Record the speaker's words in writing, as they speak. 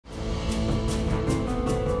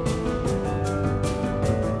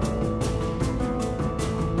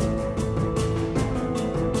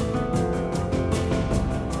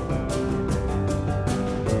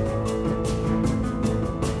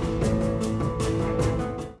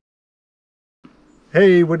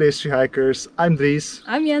Hey, Wood History Hikers, I'm Dries.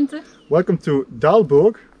 I'm Jente. Welcome to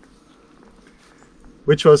Dalberg,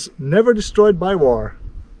 which was never destroyed by war.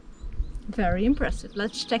 Very impressive.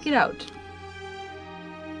 Let's check it out.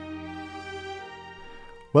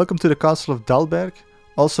 Welcome to the castle of Dalberg,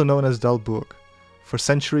 also known as Dalburg. For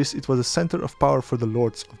centuries it was a center of power for the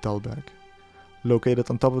lords of Dalberg. Located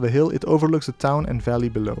on top of the hill, it overlooks the town and valley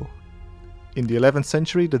below. In the 11th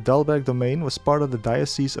century, the Dalberg domain was part of the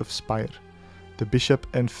Diocese of Speyer. The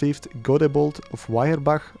bishop enfeoffed Godebold of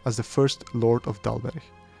Weierbach as the first lord of Dalberg.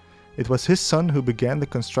 It was his son who began the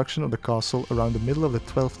construction of the castle around the middle of the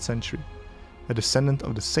 12th century. A descendant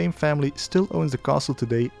of the same family still owns the castle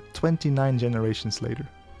today, 29 generations later.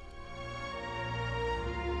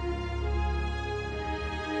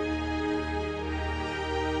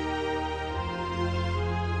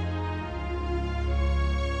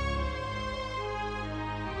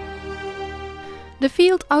 The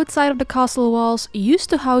field outside of the castle walls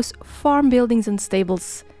used to house farm buildings and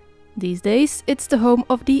stables. These days, it's the home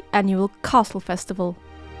of the annual Castle Festival.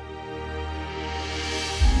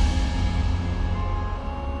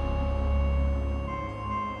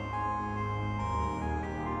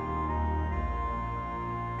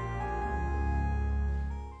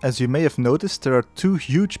 As you may have noticed, there are two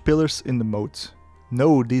huge pillars in the moat.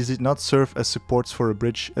 No, these did not serve as supports for a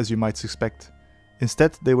bridge, as you might suspect.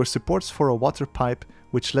 Instead, they were supports for a water pipe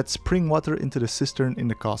which let spring water into the cistern in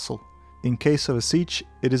the castle. In case of a siege,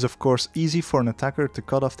 it is of course easy for an attacker to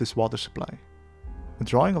cut off this water supply. A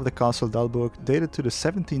drawing of the castle Dalburg dated to the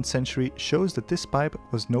 17th century shows that this pipe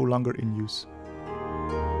was no longer in use.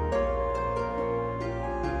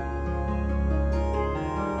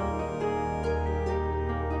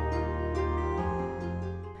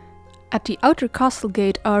 At the outer castle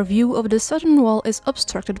gate, our view of the southern wall is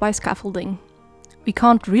obstructed by scaffolding. We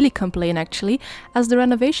can't really complain actually, as the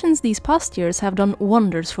renovations these past years have done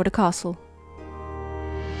wonders for the castle.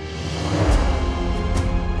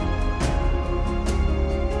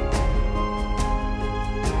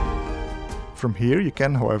 From here you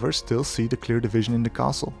can, however, still see the clear division in the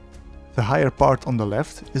castle. The higher part on the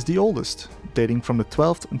left is the oldest, dating from the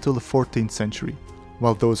 12th until the 14th century,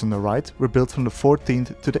 while those on the right were built from the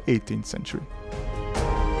 14th to the 18th century.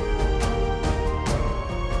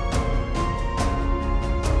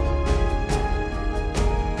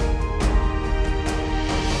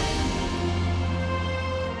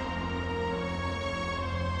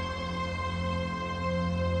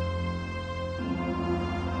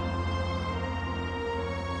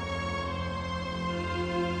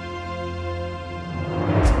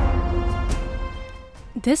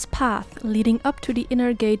 This path leading up to the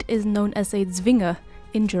inner gate is known as a Zwinge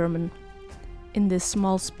in German. In this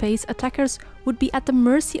small space, attackers would be at the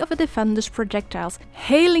mercy of a defender's projectiles,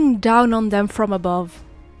 hailing down on them from above.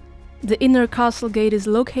 The inner castle gate is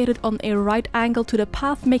located on a right angle to the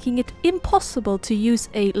path, making it impossible to use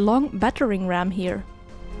a long battering ram here.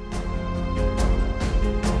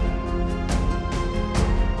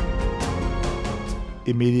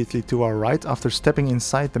 Immediately to our right, after stepping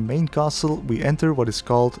inside the main castle, we enter what is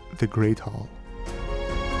called the Great Hall.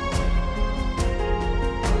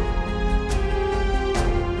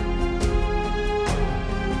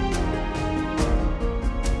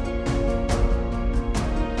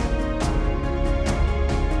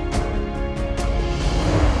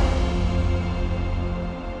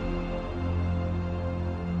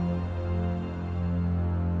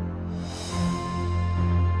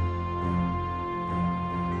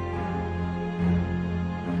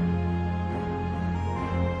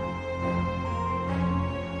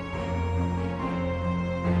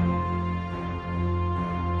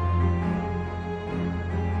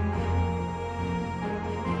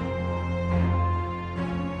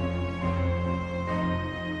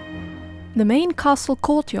 The main castle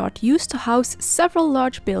courtyard used to house several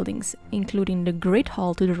large buildings, including the Great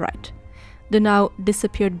Hall to the right. The now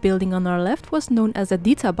disappeared building on our left was known as a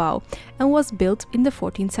Dieterbau and was built in the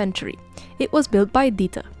 14th century. It was built by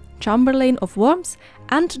Dieter, Chamberlain of Worms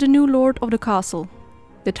and the new lord of the castle.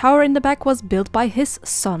 The tower in the back was built by his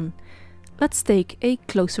son. Let's take a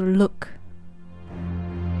closer look.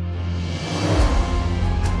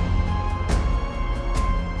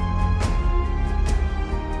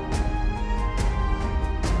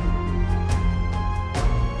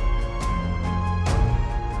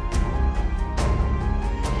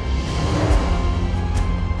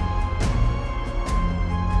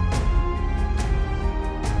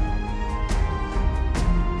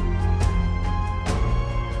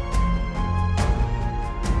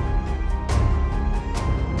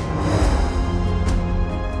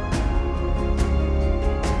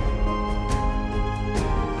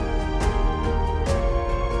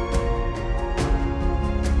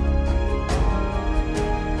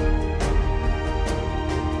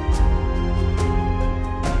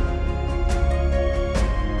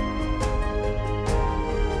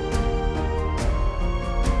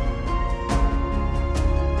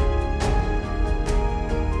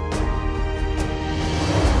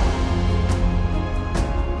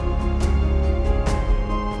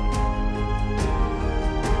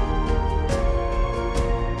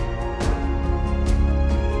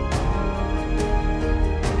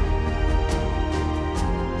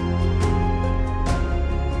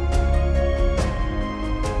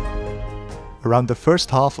 Around the first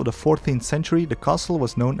half of the 14th century, the castle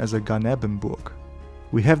was known as a Ganebenburg.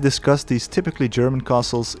 We have discussed these typically German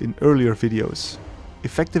castles in earlier videos.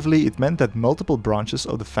 Effectively, it meant that multiple branches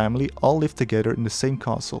of the family all lived together in the same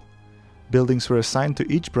castle. Buildings were assigned to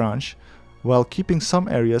each branch, while keeping some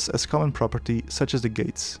areas as common property, such as the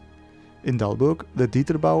gates. In Dalburg, the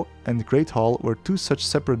Dieterbau and Great Hall were two such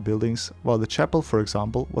separate buildings, while the chapel, for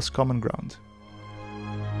example, was common ground.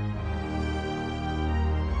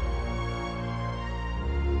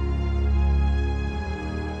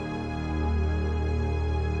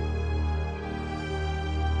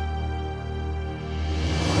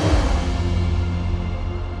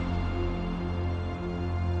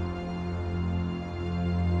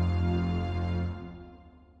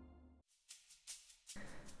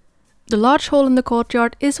 The large hole in the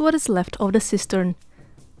courtyard is what is left of the cistern.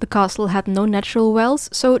 The castle had no natural wells,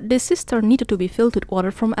 so this cistern needed to be filled with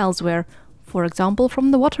water from elsewhere, for example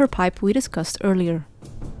from the water pipe we discussed earlier.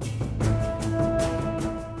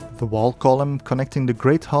 The wall column connecting the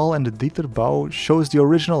Great Hall and the Dieterbau shows the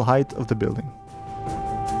original height of the building.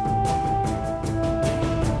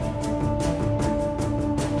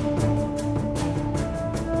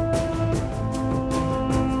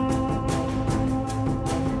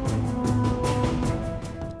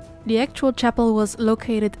 The actual chapel was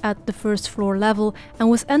located at the first floor level and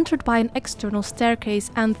was entered by an external staircase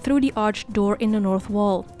and through the arched door in the north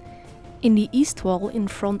wall. In the east wall, in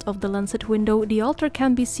front of the lancet window, the altar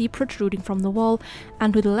can be seen protruding from the wall,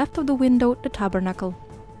 and to the left of the window, the tabernacle.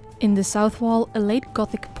 In the south wall, a late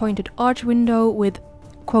Gothic pointed arch window with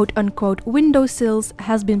quote-unquote window sills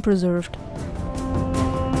has been preserved.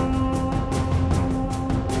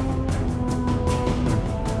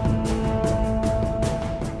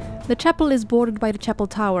 The chapel is bordered by the chapel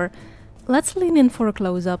tower. Let's lean in for a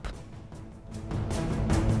close-up.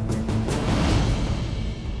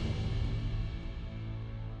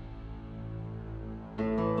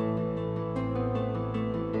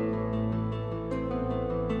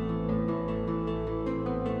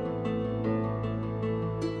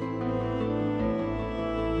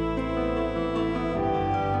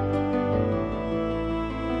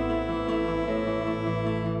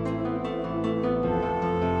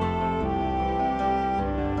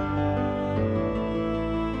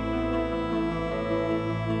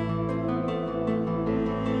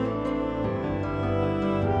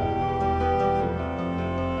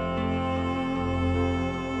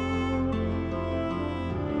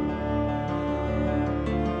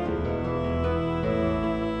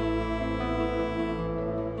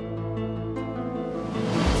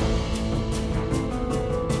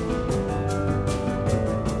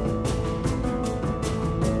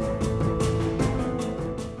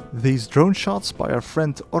 These drone shots by our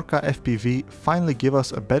friend Orca FPV finally give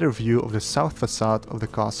us a better view of the south facade of the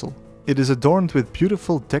castle. It is adorned with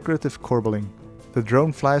beautiful decorative corbelling. The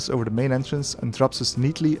drone flies over the main entrance and drops us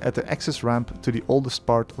neatly at the access ramp to the oldest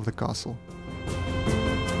part of the castle.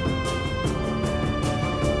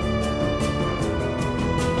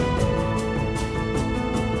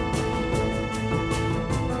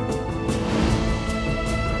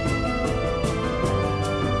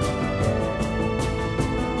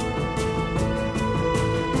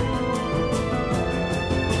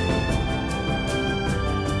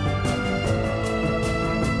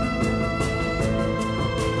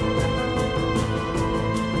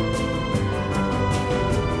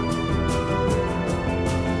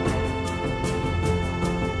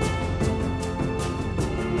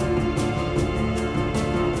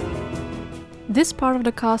 This part of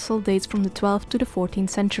the castle dates from the 12th to the 14th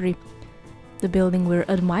century. The building we're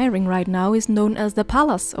admiring right now is known as the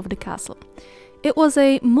Palace of the Castle. It was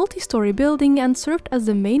a multi-story building and served as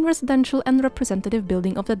the main residential and representative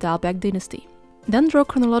building of the Dalberg dynasty.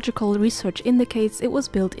 Dendrochronological research indicates it was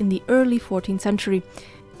built in the early 14th century.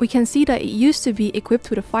 We can see that it used to be equipped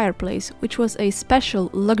with a fireplace, which was a special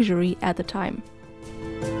luxury at the time.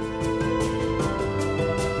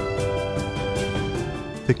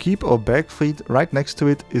 The keep or Bergfried right next to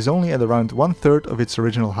it is only at around 1/3 of its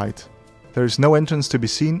original height. There is no entrance to be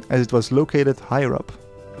seen as it was located higher up.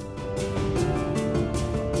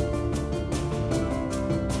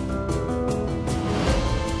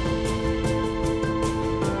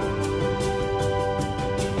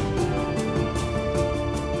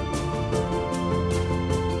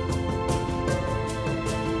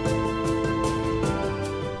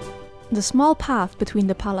 The small path between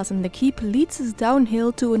the palace and the keep leads us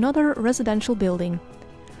downhill to another residential building.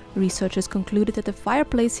 Researchers concluded that the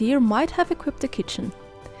fireplace here might have equipped a kitchen.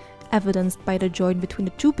 Evidenced by the joint between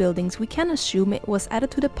the two buildings, we can assume it was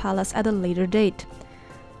added to the palace at a later date.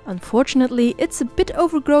 Unfortunately, it's a bit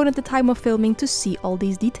overgrown at the time of filming to see all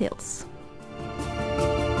these details.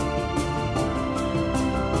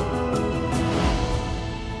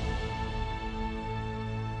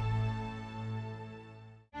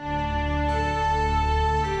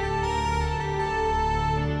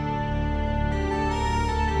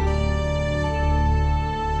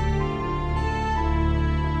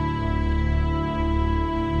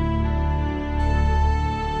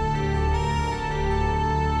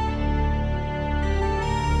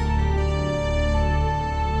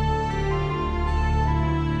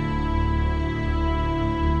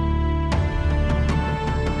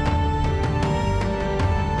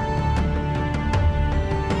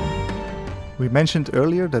 We mentioned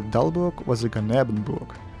earlier that Dalburg was a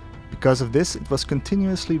Ganebenburg. Because of this, it was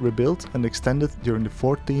continuously rebuilt and extended during the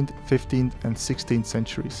 14th, 15th and 16th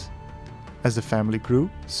centuries. As the family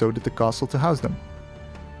grew, so did the castle to house them.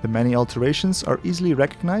 The many alterations are easily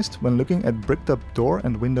recognized when looking at bricked-up door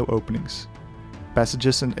and window openings.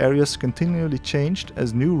 Passages and areas continually changed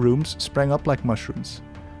as new rooms sprang up like mushrooms.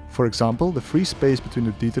 For example, the free space between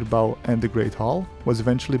the Dieterbau and the Great Hall was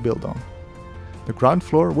eventually built on. The ground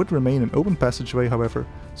floor would remain an open passageway, however,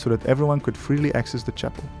 so that everyone could freely access the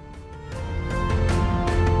chapel.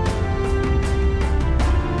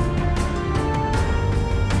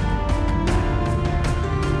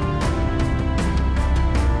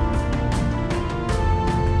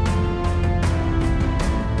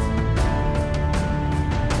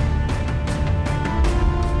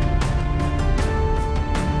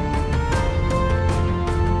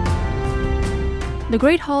 The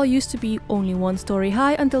Great Hall used to be only 1 story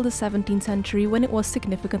high until the 17th century, when it was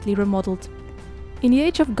significantly remodeled. In the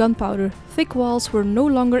age of gunpowder, thick walls were no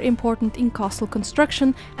longer important in castle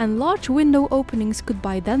construction, and large window openings could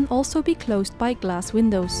by then also be closed by glass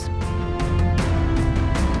windows.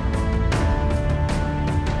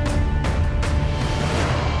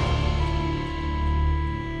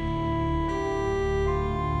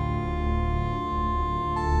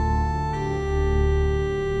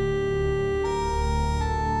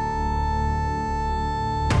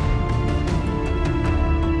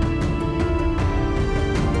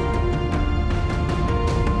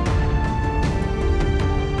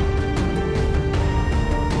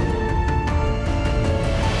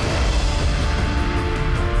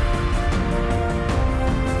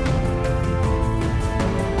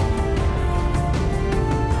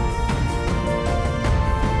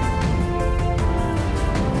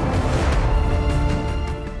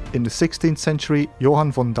 In the 16th century,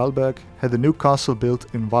 Johann von Dalberg had a new castle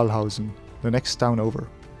built in Wallhausen, the next town over.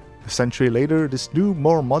 A century later, this new,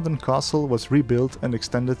 more modern castle was rebuilt and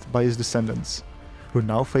extended by his descendants, who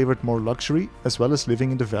now favored more luxury as well as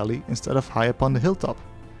living in the valley instead of high upon the hilltop.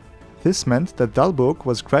 This meant that Dalburg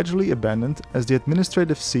was gradually abandoned as the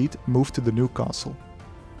administrative seat moved to the new castle.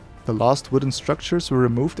 The last wooden structures were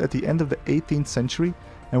removed at the end of the 18th century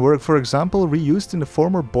and were, for example, reused in the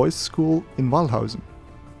former boys' school in Wallhausen.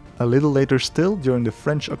 A little later still, during the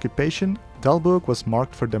French occupation, Dalburg was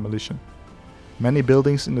marked for demolition. Many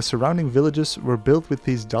buildings in the surrounding villages were built with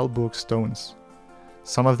these Dalburg stones.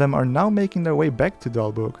 Some of them are now making their way back to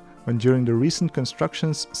Dalburg, when during the recent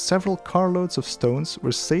constructions several carloads of stones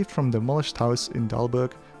were saved from demolished house in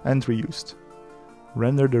Dalberg and reused.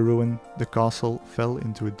 Rendered a ruin, the castle fell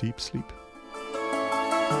into a deep sleep.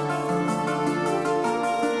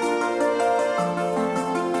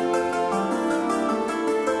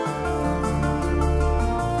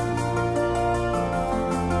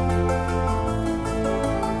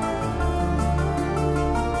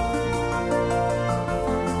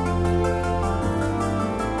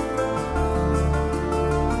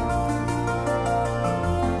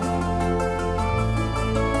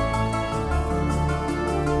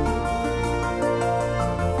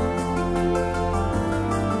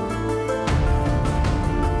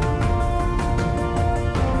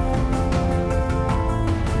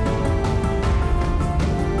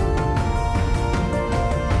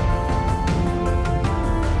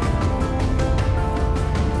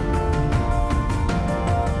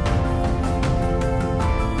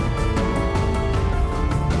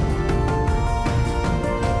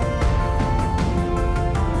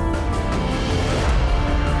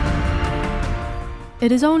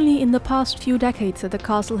 It is only in the past few decades that the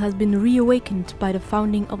castle has been reawakened by the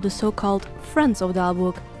founding of the so-called Friends of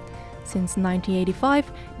Dalburg. Since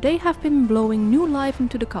 1985, they have been blowing new life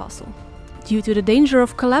into the castle. Due to the danger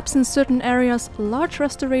of collapse in certain areas, large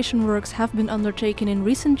restoration works have been undertaken in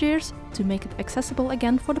recent years to make it accessible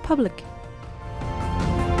again for the public.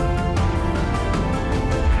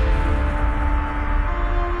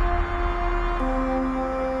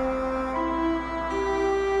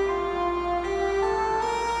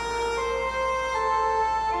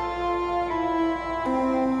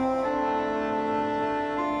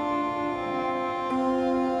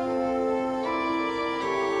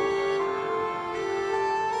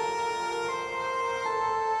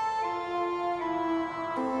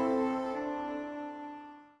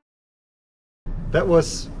 That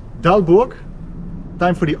was Dalburg.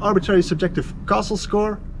 Time for the arbitrary subjective castle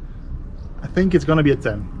score. I think it's gonna be a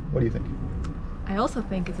 10. What do you think? I also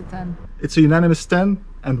think it's a 10. It's a unanimous 10.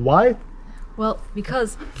 And why? Well,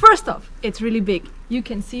 because first off, it's really big. You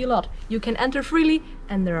can see a lot. You can enter freely,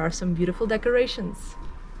 and there are some beautiful decorations.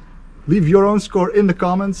 Leave your own score in the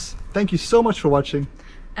comments. Thank you so much for watching.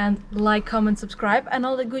 And like, comment, subscribe, and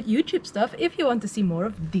all the good YouTube stuff if you want to see more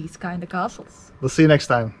of these kind of castles. We'll see you next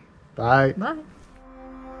time. Bye. Bye.